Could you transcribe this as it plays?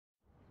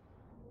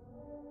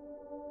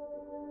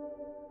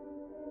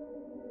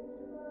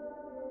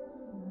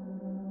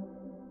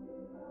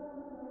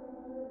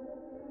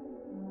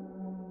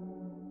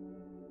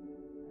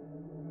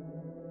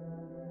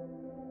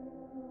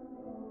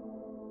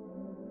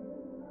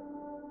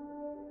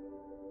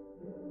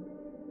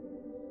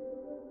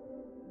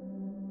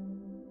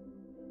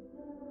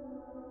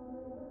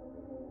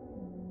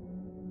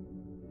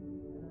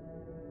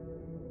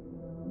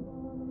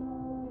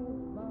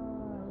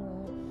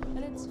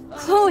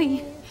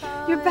Chloe,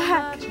 you're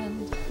back.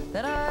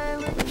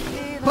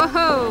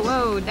 Whoa,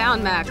 whoa,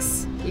 down,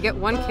 Max. You get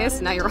one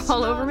kiss, now you're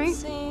all over me?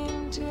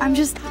 I'm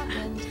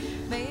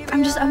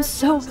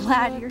so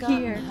glad you're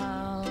here.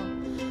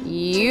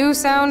 You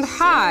sound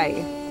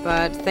high,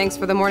 but thanks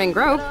for the morning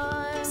grope.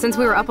 Since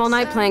we were up all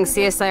night playing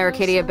CSI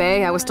Arcadia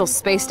Bay, I was still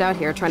spaced out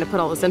here trying to put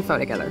all this info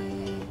together.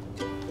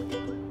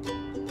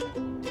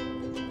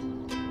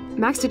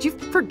 Max, did you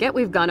forget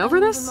we've gone over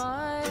this?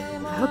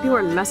 I hope you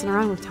weren't messing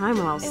around with time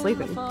while I was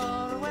sleeping.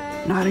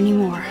 Not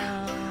anymore.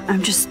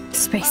 I'm just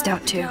spaced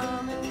out too.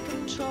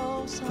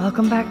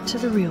 Welcome back to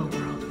the real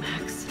world,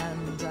 Max.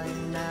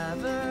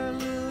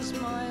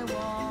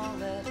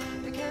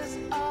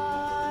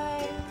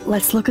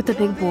 Let's look at the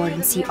big board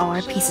and see all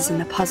our pieces in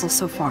the puzzle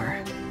so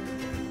far.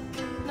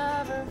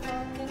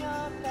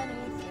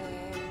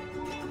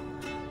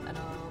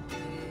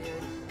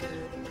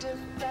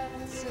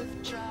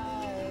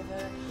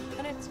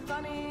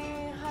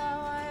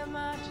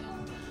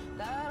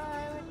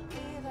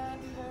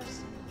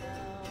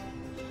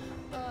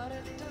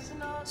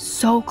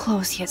 So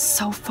close, yet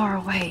so far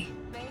away.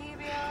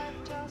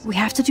 We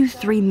have to do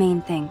 3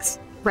 main things.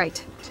 Right.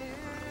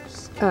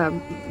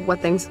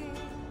 What things?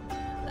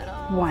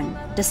 1.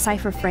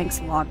 Decipher Frank's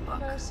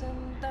logbook.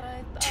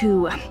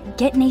 2.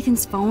 Get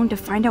Nathan's phone to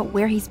find out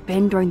where he's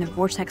been during the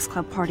Vortex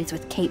Club parties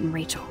with Kate and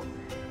Rachel.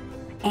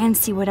 And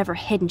see whatever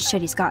hidden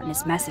shit he's got in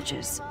his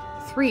messages.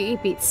 3.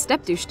 Beat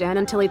Stepdouche Dan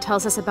until he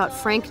tells us about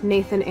Frank,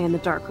 Nathan, and the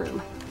dark room.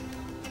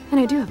 And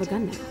I do have a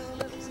gun now.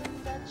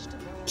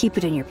 Keep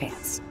it in your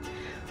pants.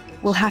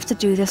 We'll have to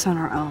do this on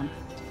our own.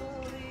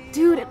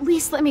 Dude, at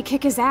least let me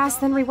kick his ass,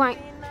 then rewind.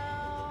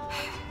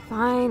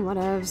 Fine,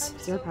 whatevs.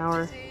 It's your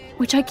power.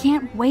 Which I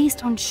can't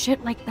waste on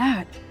shit like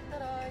that.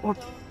 Or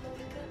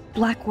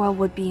Blackwell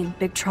would be in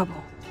big trouble.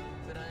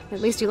 At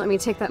least you let me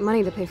take that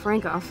money to pay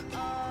Frank off.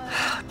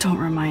 Don't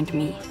remind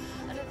me.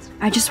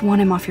 I just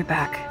want him off your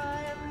back.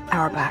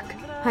 Our back.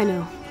 I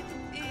know.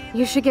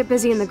 You should get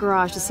busy in the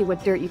garage to see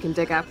what dirt you can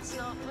dig up.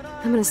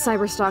 I'm gonna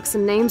cyberstalk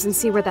some names and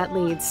see where that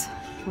leads.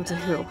 Or to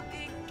who.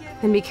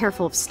 And be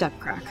careful of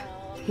Stepcrack.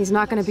 He's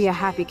not gonna be a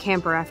happy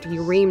camper after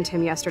you reamed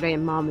him yesterday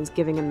and Mom is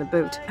giving him the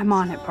boot. I'm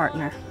on it,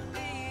 partner.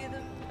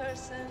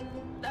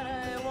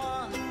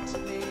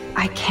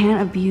 I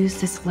can't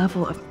abuse this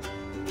level of...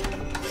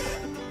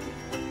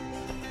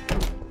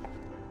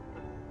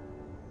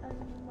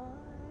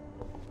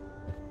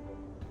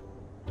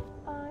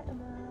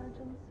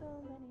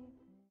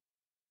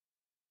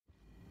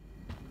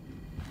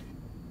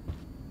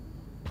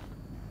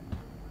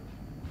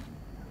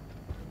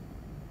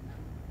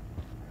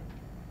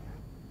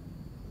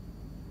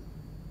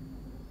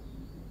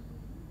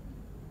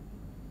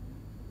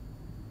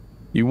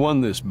 You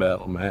won this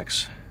battle,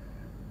 Max.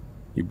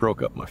 You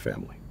broke up my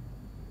family.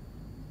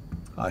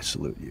 I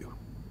salute you.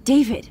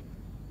 David,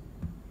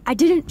 I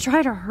didn't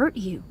try to hurt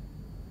you.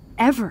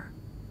 Ever.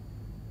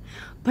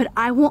 But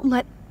I won't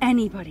let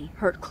anybody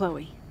hurt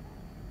Chloe.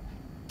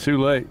 Too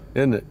late,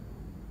 isn't it?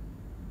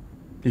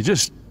 You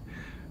just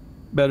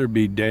better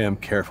be damn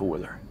careful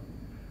with her.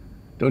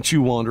 Don't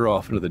you wander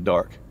off into the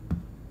dark.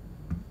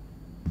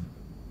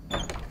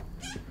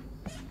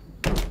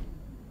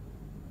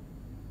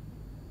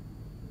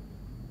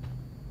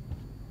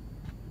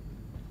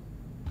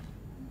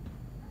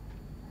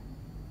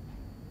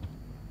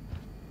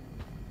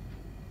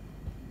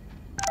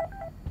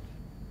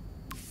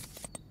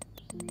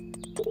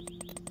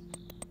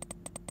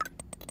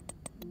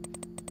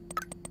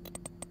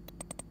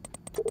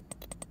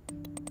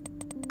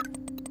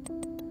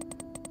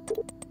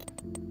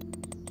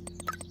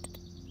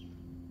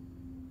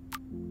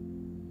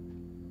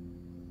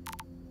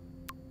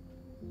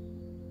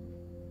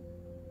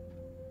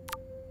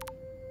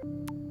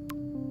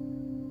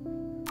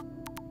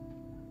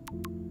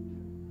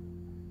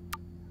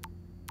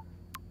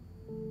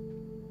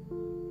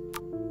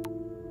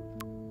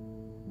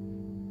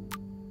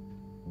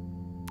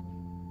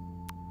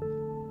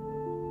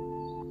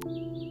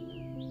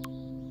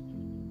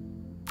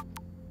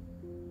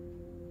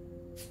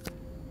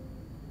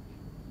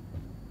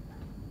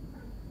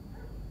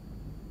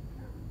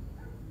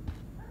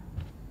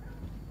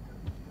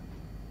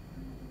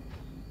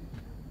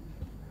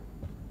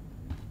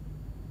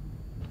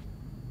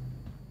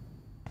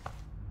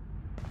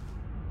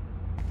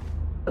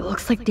 It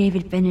looks like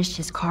David finished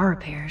his car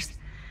repairs.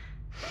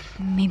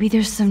 Maybe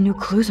there's some new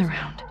clues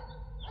around.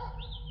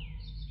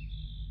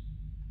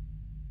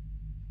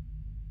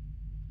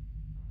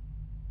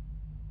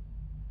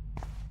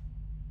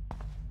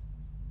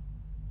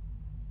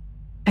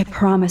 I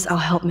promise I'll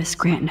help Miss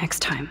Grant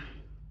next time.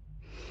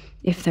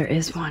 If there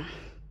is one.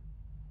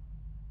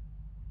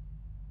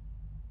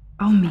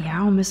 Oh,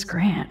 meow, Miss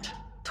Grant.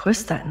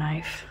 Twist that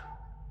knife.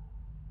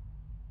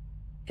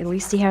 At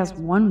least he has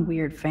one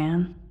weird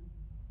fan.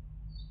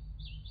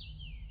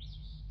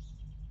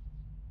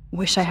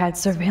 Wish I had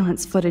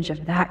surveillance footage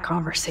of that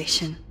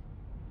conversation.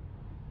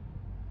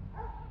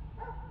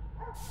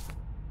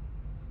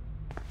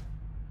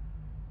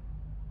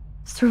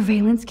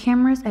 Surveillance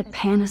cameras at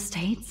Pan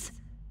Estates?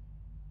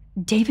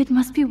 David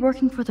must be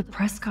working for the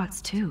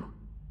Prescotts, too.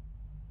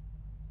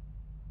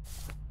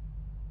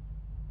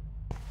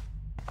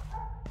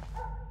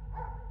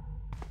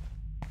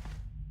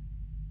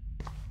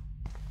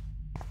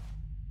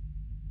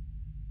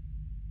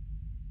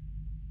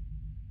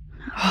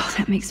 Oh,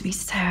 that makes me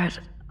sad.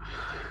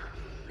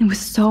 It was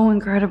so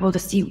incredible to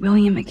see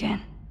William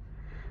again.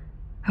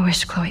 I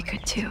wish Chloe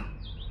could too.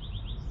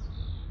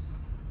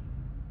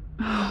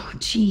 Oh,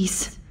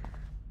 jeez.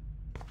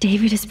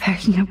 David is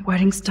packing up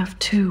wedding stuff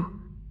too.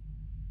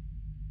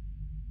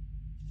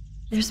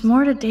 There's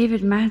more to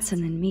David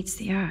Madsen than meets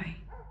the eye.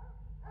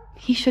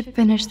 He should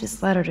finish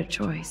this letter to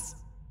Joyce.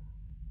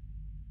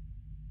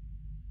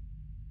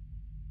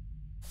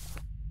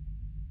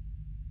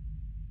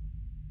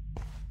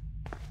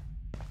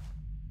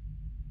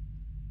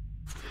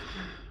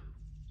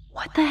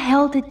 What the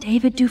hell did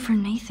David do for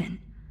Nathan?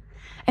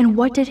 And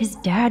what did his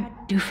dad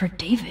do for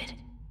David?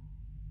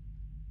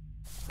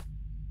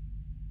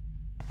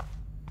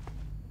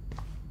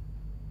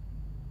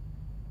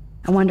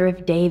 I wonder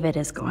if David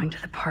is going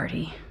to the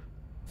party.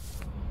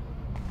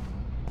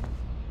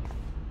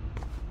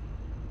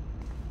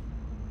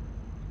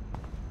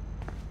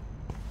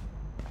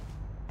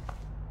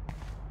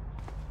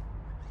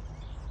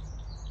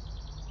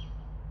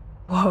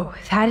 Whoa,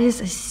 that is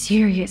a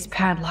serious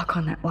padlock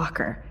on that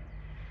locker.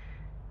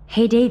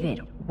 Hey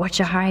David, what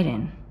you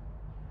hiding?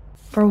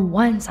 For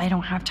once, I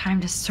don't have time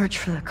to search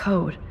for the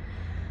code.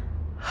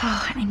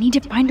 I need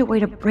to find a way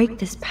to break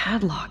this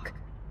padlock.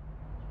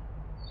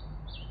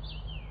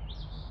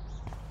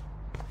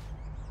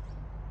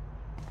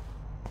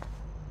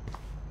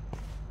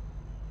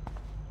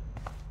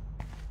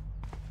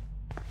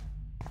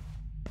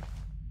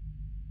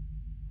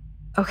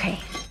 Okay,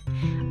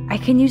 I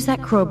can use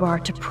that crowbar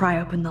to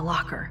pry open the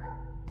locker.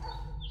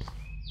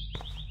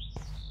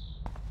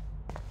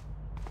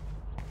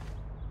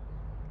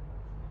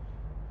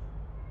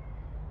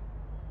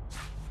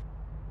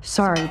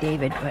 Sorry,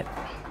 David, but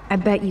I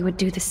bet you would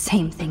do the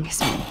same thing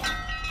as me.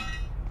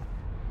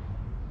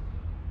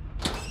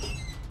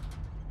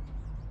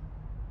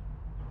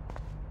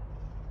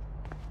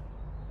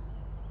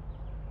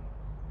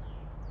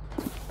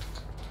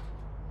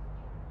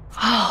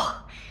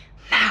 Oh,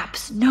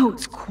 maps,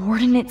 notes,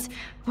 coordinates,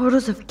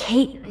 photos of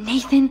Kate,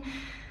 Nathan.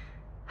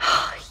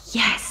 Oh,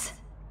 yes.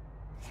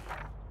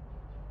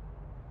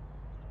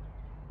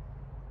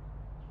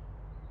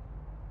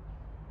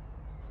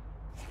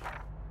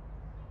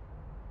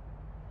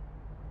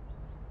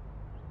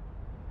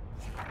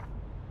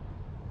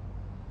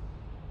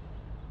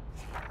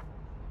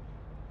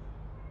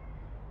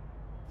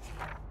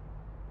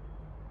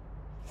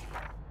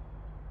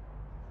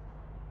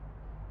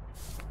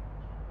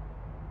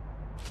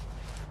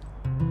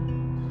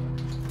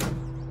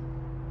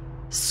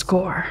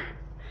 Score.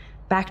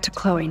 Back to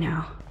Chloe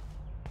now.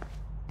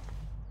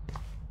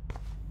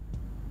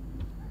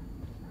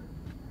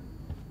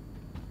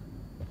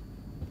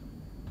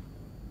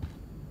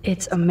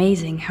 It's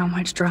amazing how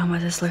much drama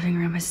this living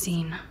room has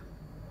seen.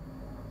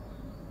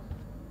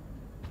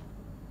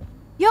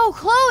 Yo,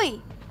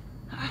 Chloe!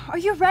 Are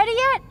you ready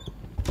yet?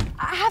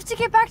 I have to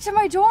get back to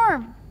my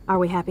dorm. Are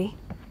we happy?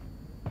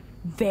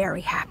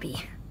 Very happy.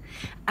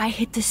 I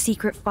hit the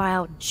secret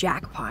file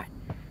jackpot.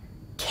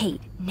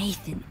 Kate,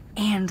 Nathan,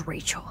 and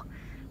Rachel,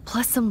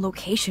 plus some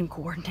location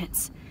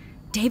coordinates.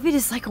 David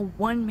is like a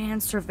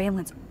one-man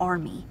surveillance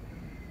army.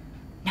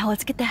 Now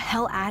let's get the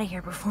hell out of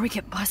here before we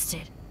get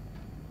busted.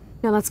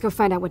 Now let's go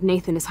find out what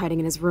Nathan is hiding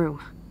in his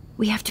room.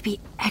 We have to be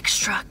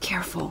extra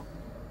careful.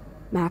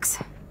 Max,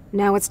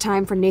 now it's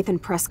time for Nathan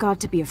Prescott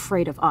to be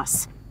afraid of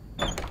us.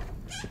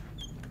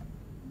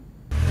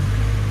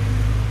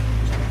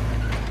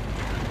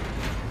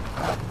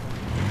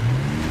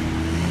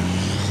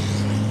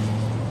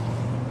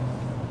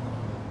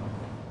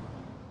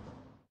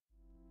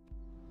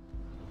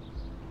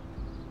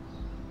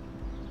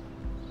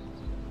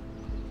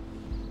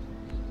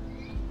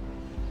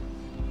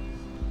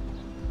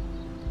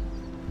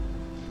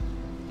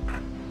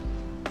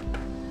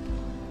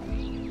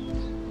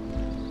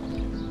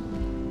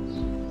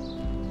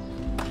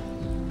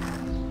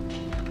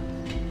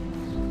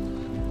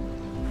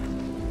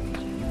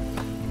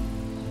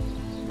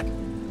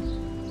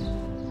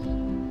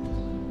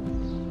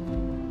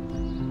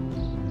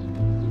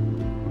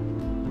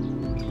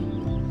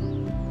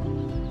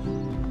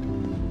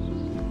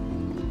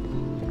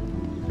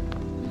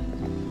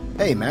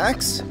 Hey,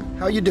 Max.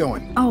 How you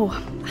doing? Oh,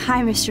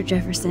 hi, Mr.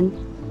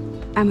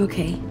 Jefferson. I'm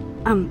okay.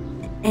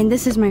 And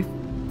this is my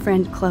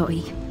friend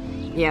Chloe.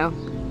 Yo.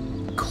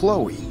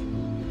 Chloe.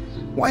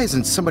 Why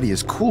isn't somebody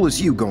as cool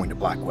as you going to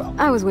Blackwell?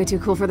 I was way too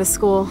cool for this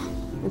school.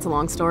 It's a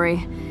long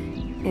story.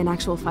 In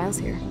actual files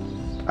here.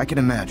 I can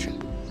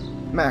imagine.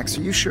 Max,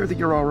 are you sure that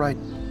you're all right?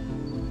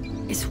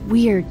 It's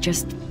weird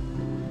just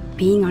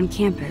being on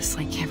campus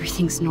like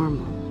everything's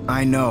normal.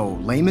 I know.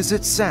 Lame as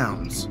it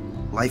sounds,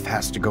 life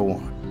has to go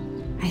on.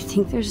 I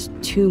think there's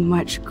too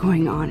much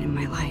going on in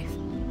my life.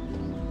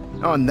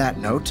 On that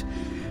note,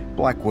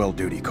 Blackwell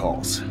duty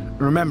calls.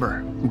 Remember,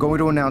 I'm going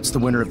to announce the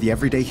winner of the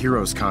Everyday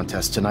Heroes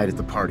contest tonight at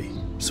the party.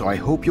 so I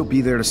hope you'll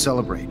be there to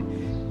celebrate,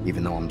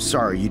 even though I'm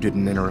sorry you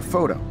didn't enter a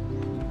photo.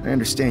 I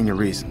understand your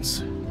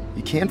reasons.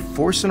 You can't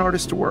force an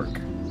artist to work.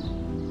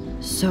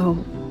 So,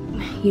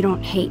 you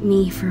don't hate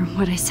me for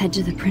what I said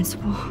to the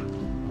principal?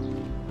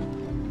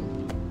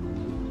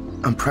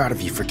 I'm proud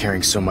of you for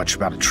caring so much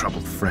about a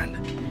troubled friend,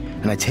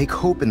 and I take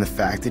hope in the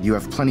fact that you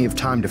have plenty of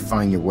time to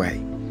find your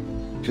way.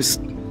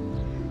 Just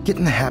get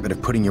in the habit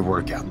of putting your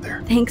work out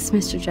there. Thanks,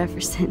 Mr.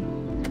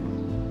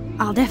 Jefferson.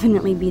 I'll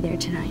definitely be there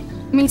tonight.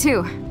 Me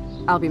too.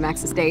 I'll be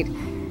Max's date.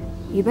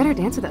 You better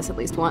dance with us at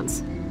least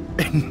once.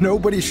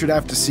 Nobody should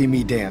have to see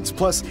me dance.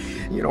 Plus,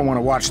 you don't want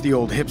to watch the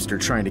old hipster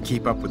trying to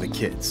keep up with the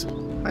kids.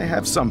 I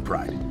have some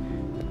pride.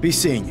 Be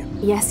seeing you.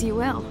 Yes, you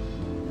will.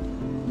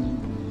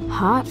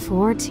 Hot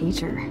for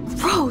teacher.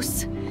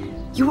 Rose!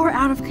 You're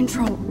out of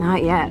control.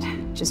 Not yet.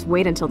 Just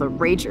wait until the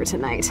rager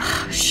tonight.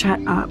 Shut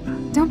up.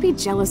 Don't be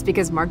jealous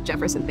because Mark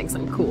Jefferson thinks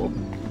I'm cool.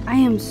 I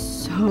am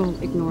so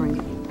ignoring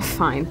you.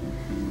 Fine.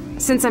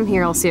 Since I'm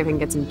here, I'll see if I can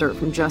get some dirt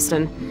from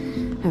Justin.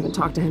 I haven't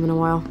talked to him in a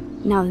while.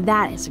 Now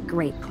that is a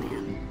great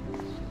plan.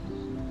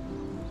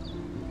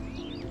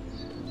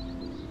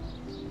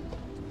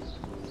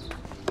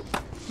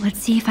 Let's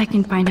see if I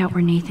can find out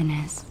where Nathan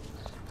is.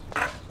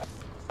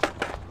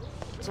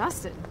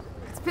 Justin,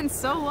 it's been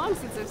so long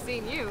since I've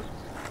seen you.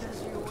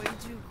 You're way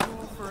too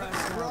cool for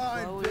us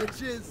now, Chloe.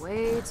 Bitches.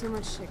 Way too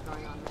much shit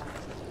going on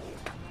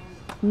now.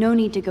 No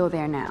need to go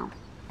there now.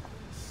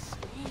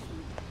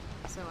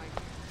 So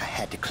I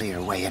had to clear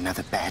away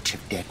another batch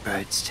of dead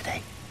birds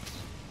today.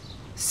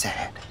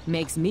 Sad.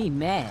 Makes me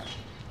mad.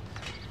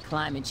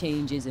 Climate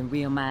change isn't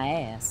real my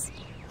ass.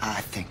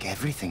 I think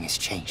everything is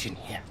changing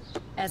here.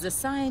 As a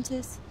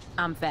scientist,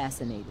 I'm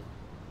fascinated.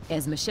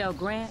 As Michelle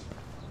Grant,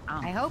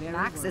 I hope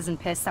Max worried. isn't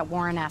pissed that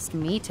Warren asked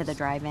me to the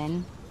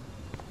drive-in.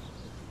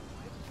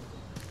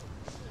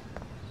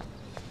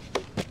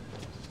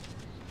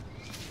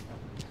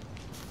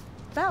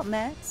 About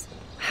Max.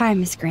 Hi,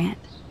 Miss Grant.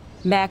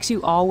 Max,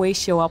 you always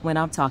show up when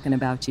I'm talking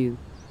about you.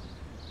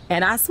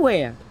 And I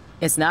swear,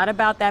 it's not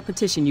about that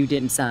petition you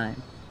didn't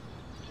sign.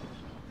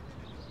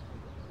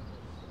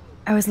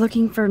 I was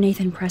looking for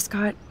Nathan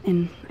Prescott,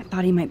 and I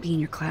thought he might be in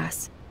your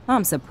class.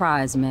 I'm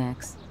surprised,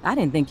 Max. I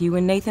didn't think you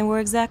and Nathan were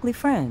exactly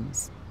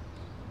friends.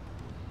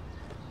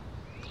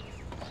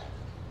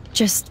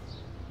 Just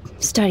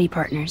study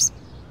partners.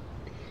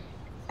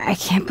 I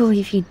can't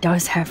believe he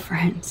does have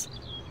friends.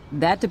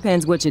 That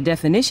depends what your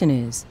definition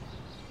is.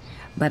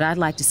 But I'd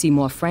like to see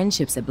more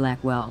friendships at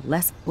Blackwell,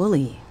 less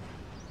bullying.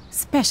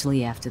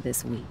 Especially after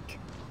this week.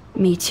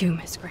 Me too,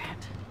 Miss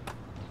Grant.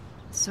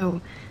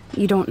 So,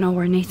 you don't know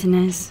where Nathan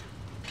is?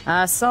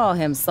 I saw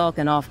him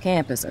sulking off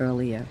campus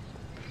earlier.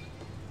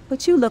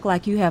 But you look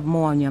like you have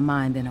more on your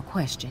mind than a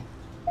question.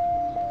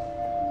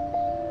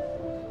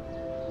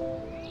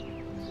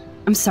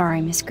 I'm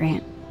sorry, Miss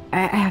Grant.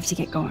 I have to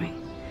get going.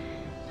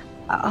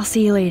 I'll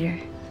see you later.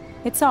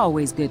 It's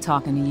always good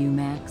talking to you,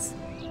 Max.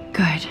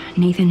 Good.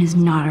 Nathan is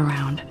not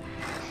around.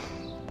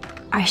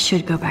 I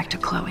should go back to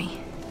Chloe.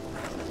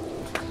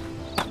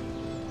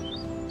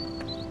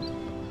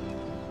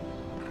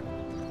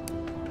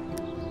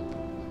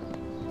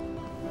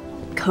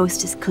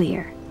 Coast is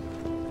clear.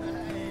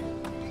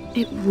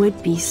 It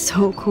would be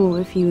so cool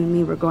if you and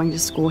me were going to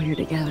school here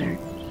together.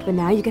 But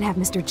now you can have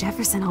Mr.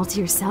 Jefferson all to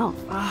yourself.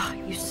 Ah,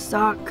 you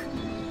suck.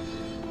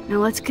 Now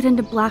let's get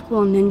into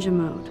Blackwell Ninja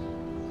mode.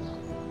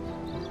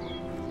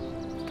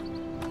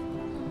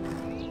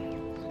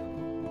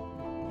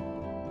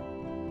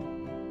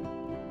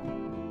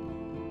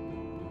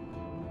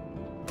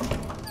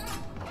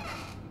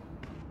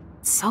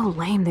 It's so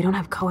lame they don't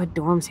have co-ed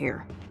dorms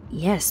here.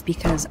 Yes,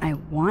 because I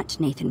want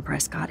Nathan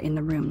Prescott in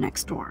the room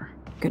next door.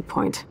 Good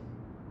point.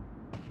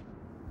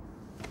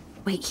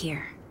 Wait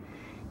here.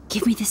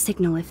 Give me the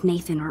signal if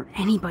Nathan or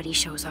anybody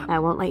shows up. I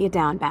won't let you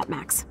down,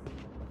 Batmax.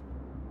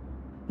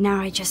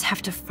 Now I just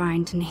have to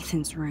find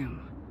Nathan's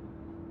room.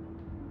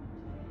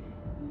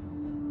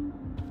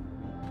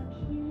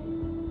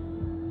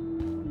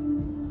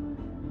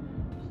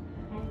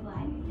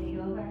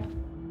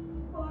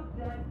 Fuck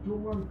that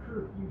dorm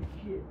curfew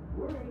shit.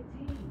 We're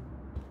 18.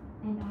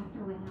 And after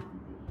what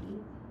happened to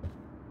Kate?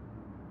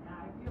 I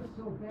feel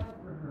so bad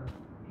for her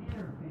and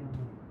her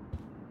family.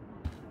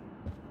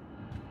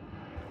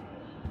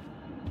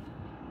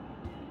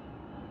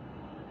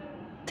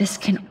 This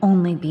can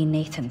only be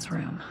Nathan's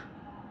room.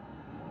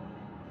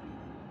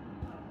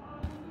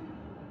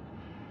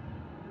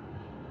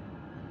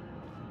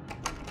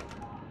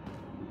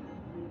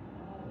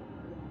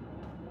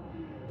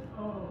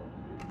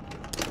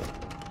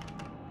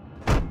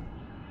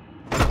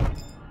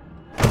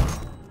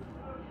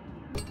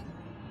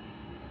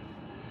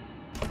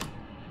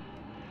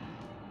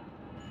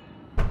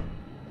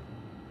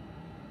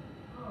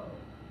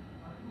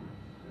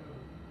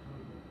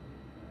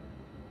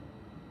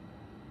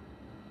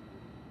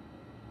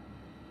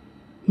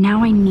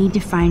 Now I need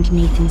to find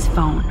Nathan's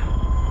phone,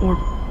 or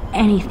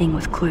anything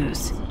with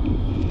clues.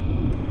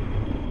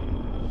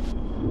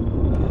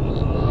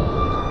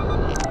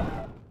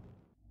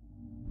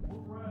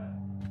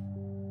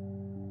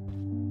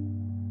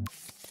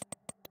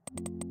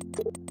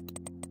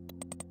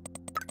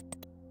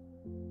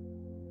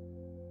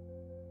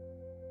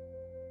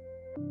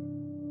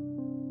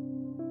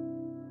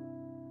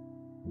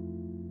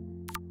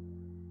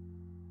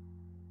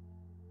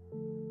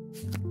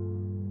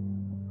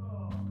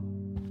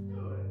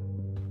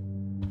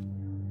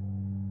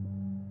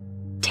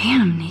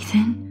 Damn,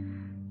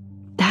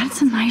 Nathan.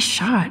 That's a nice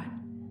shot.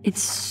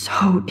 It's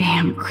so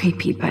damn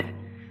creepy, but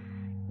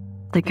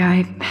the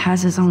guy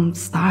has his own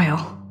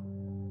style.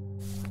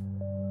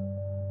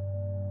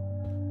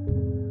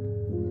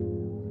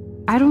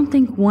 I don't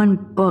think one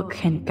book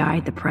can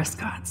guide the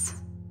Prescotts.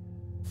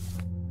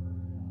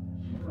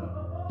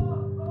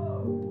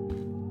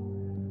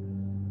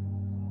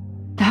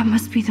 That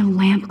must be the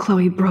lamp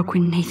Chloe broke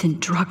when Nathan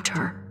drugged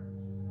her.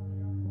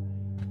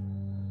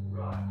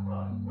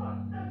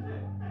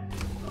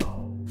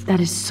 That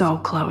is so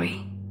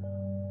Chloe.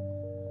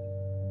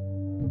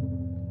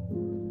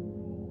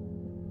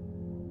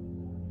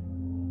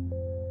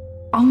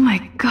 Oh my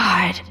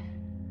God.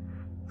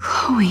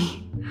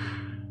 Chloe.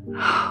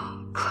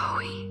 Oh,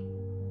 Chloe.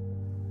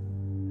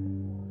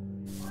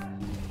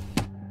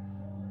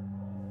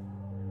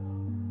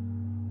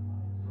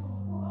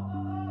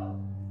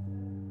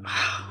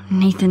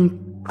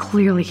 Nathan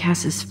clearly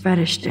has his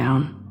fetish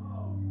down.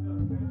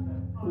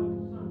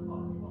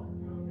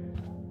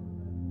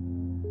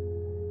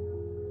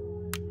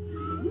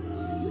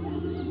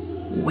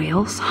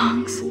 Whale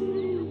songs?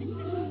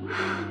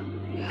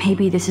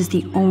 Maybe this is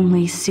the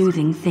only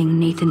soothing thing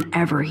Nathan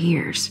ever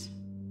hears.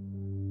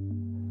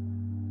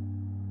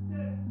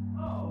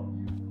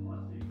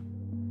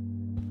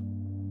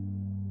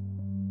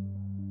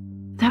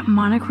 That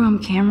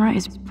monochrome camera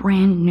is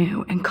brand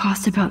new and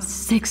cost about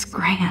 $6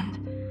 grand.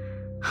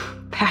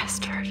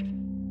 Bastard.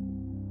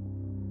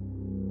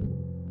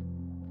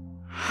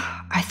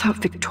 I thought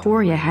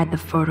Victoria had the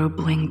photo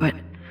bling, but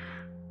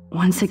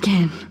once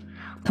again,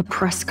 the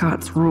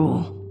Prescotts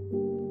rule.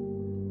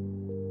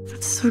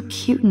 That's so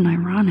cute and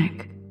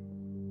ironic.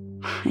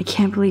 I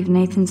can't believe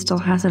Nathan still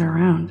has it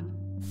around.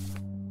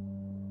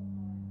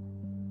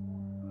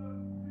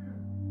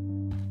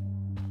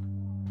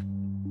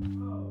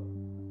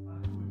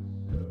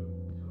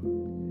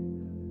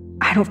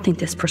 I don't think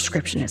this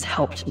prescription has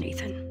helped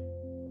Nathan.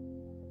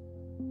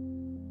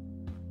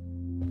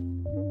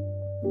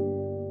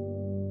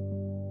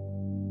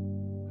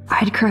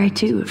 I'd cry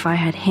too if I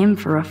had him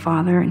for a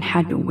father and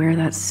had to wear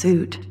that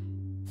suit.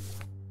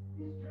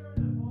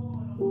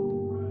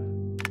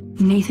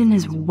 Nathan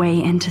is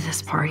way into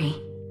this party.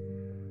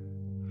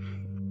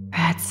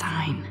 Bad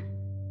sign.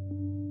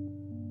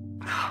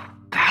 Oh,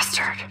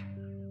 bastard.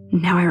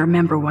 Now I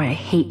remember why I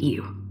hate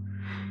you.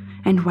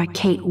 And why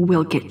Kate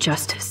will get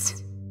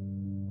justice.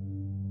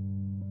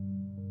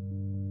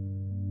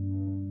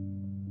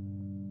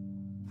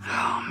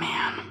 Oh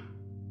man.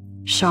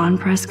 Sean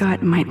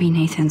Prescott might be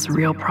Nathan's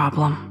real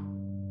problem.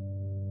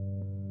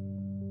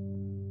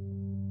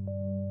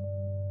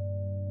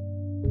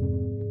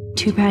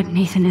 Too bad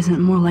Nathan isn't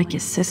more like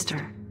his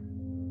sister.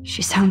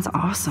 She sounds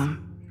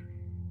awesome.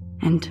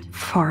 And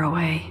far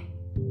away.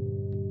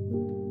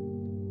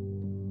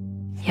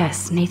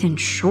 Yes, Nathan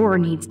sure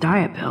needs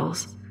diet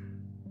pills.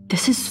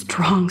 This is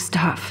strong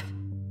stuff.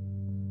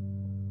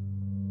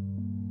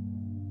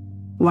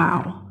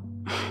 Wow.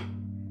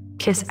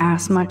 Kiss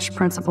ass much,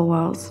 Principal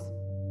Wells?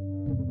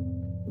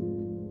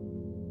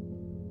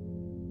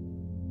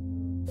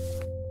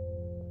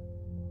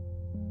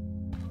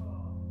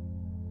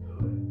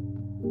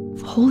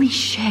 Holy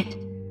shit.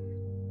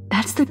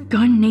 That's the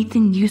gun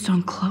Nathan used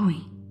on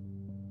Chloe.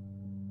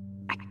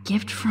 A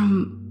gift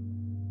from...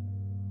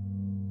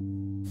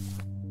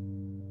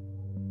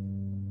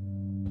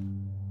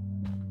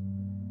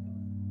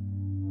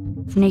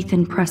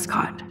 Nathan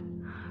Prescott.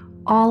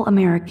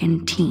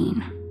 All-American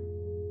teen.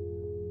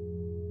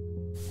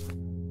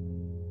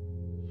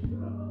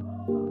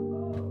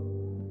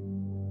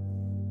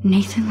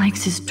 Nathan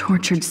likes his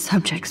tortured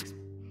subjects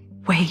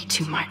way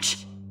too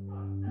much.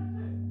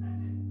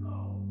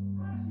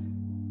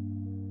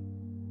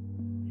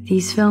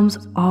 These films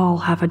all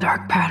have a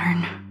dark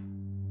pattern.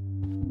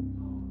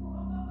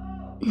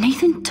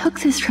 Nathan took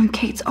this from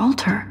Kate's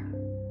altar.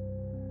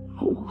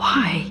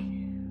 Why?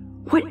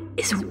 What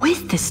is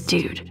with this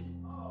dude?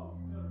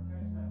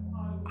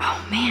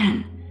 Oh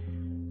man,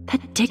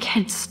 that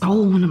dickhead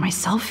stole one of my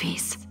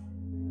selfies.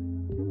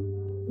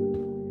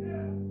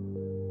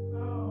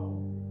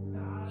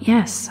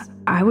 Yes,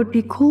 I would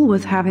be cool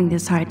with having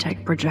this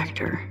high-tech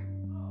projector.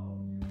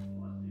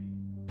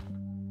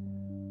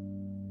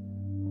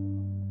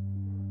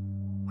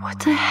 What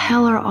the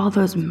hell are all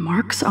those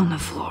marks on the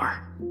floor?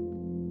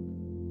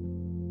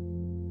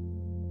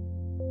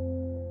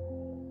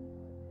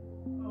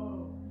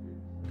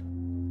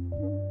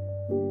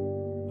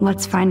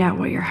 Let's find out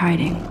what you're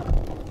hiding.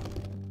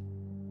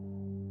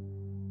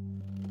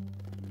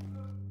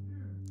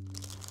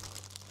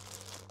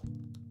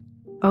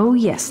 Oh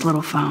yes,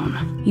 little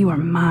phone. You are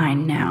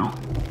mine now.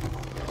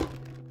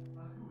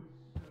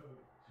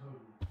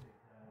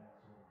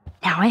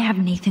 Now I have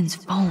Nathan's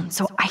phone,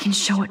 so I can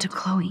show it to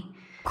Chloe.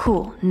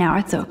 Cool, now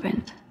it's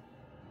opened.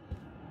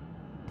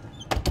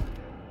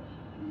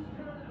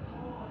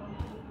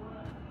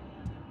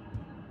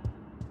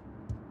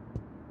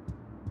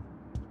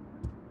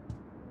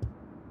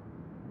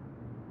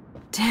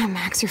 Damn,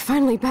 Max, you're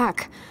finally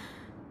back.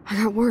 I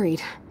got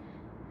worried.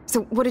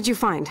 So what did you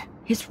find?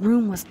 His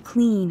room was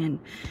clean and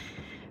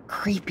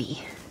creepy.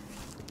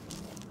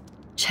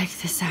 Check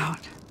this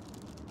out.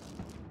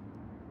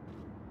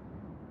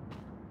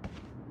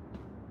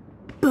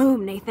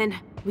 Boom, Nathan.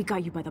 We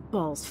got you by the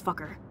balls,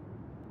 fucker.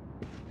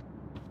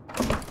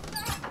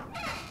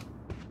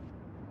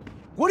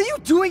 What are you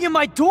doing in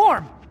my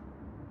dorm?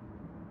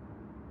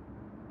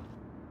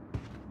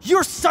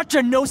 You're such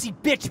a nosy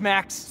bitch,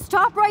 Max!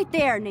 Stop right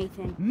there,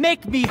 Nathan.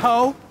 Make me,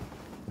 ho!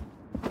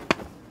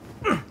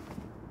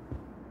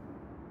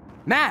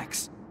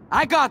 Max,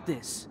 I got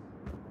this!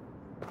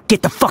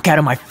 Get the fuck out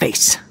of my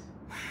face!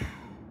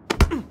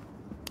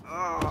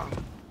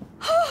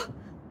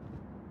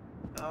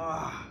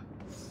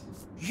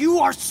 You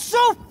are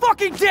so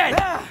fucking dead!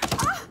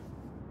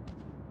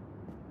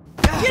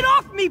 Get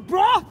off me,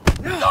 bro!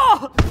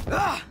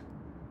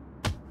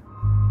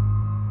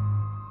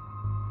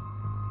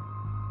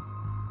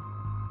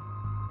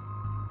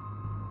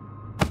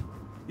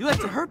 You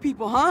like to hurt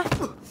people, huh?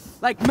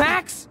 Like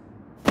Max?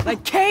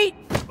 Like Kate?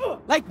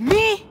 Like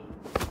me?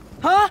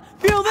 Huh?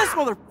 Feel this,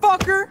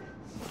 motherfucker?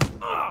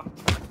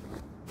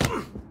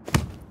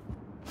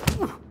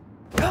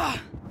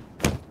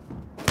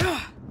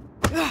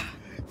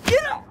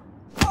 Get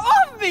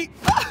off me!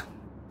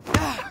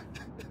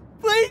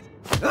 Please!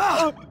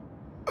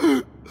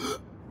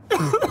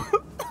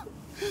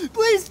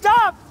 Please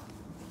stop!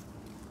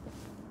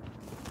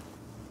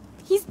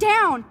 He's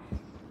down.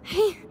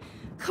 Hey,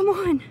 come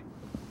on.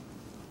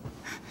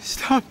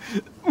 Stop.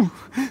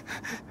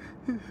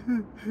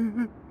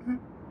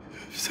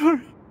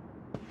 Sorry.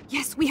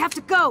 Yes, we have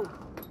to go!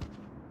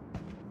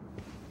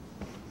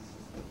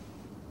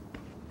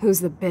 Who's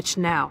the bitch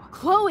now?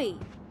 Chloe!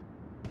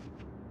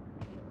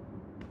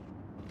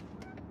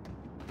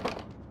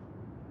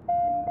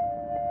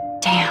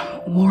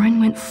 Damn, Warren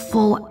went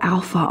full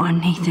alpha on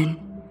Nathan.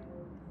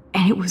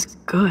 And it was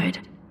good.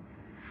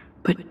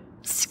 But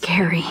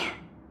scary.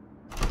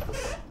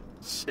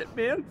 Shit,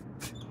 man.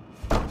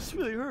 This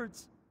really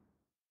hurts.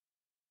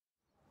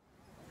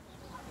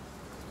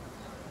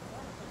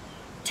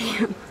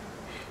 Damn,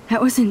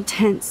 that was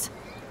intense.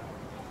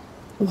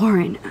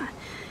 Warren,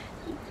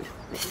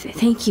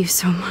 thank you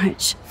so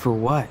much. For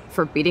what?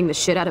 For beating the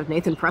shit out of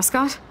Nathan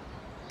Prescott?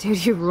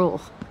 Dude, you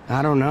rule.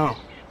 I don't know.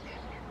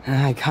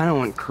 I kinda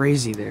went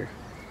crazy there.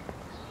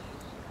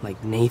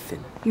 Like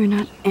Nathan. You're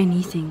not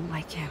anything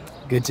like him.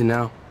 Good to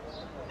know.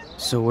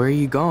 So where are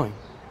you going?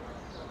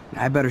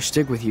 I better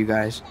stick with you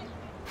guys.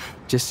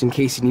 Just in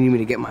case you need me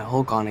to get my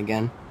Hulk on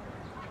again.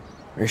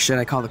 Or should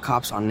I call the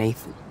cops on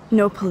Nathan?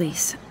 No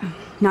police.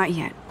 Not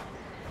yet.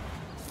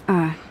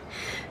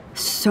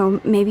 So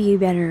maybe you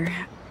better,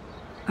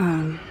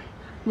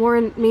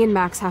 Warren, me and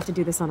Max have to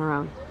do this on our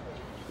own.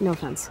 No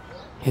offense.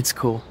 It's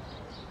cool.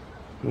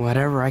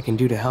 Whatever I can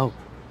do to help.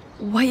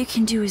 What you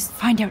can do is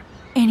find out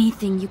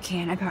anything you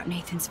can about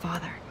Nathan's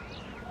father.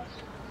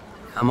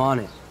 I'm on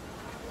it.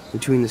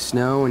 Between the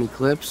snow and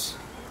eclipse,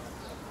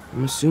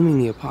 I'm assuming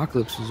the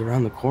apocalypse is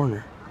around the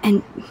corner.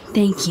 And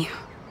thank you.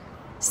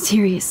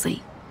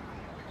 Seriously.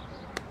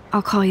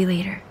 I'll call you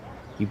later.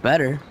 You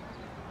better.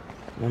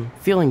 I'm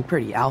feeling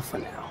pretty alpha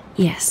now.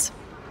 Yes,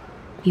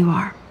 you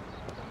are.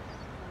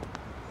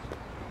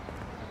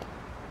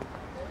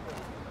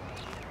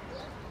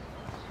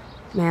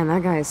 Man,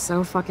 that guy is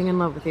so fucking in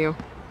love with you.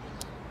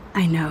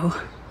 I know.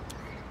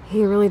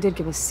 He really did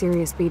give a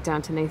serious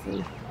beatdown to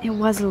Nathan. It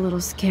was a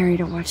little scary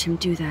to watch him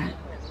do that.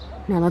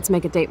 Now let's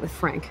make a date with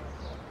Frank.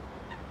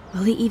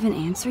 Will he even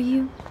answer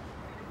you?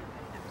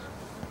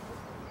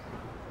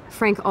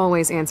 Frank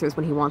always answers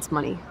when he wants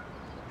money.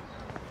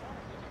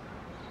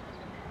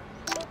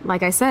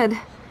 Like I said,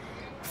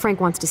 Frank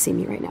wants to see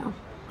me right now.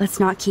 Let's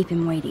not keep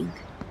him waiting.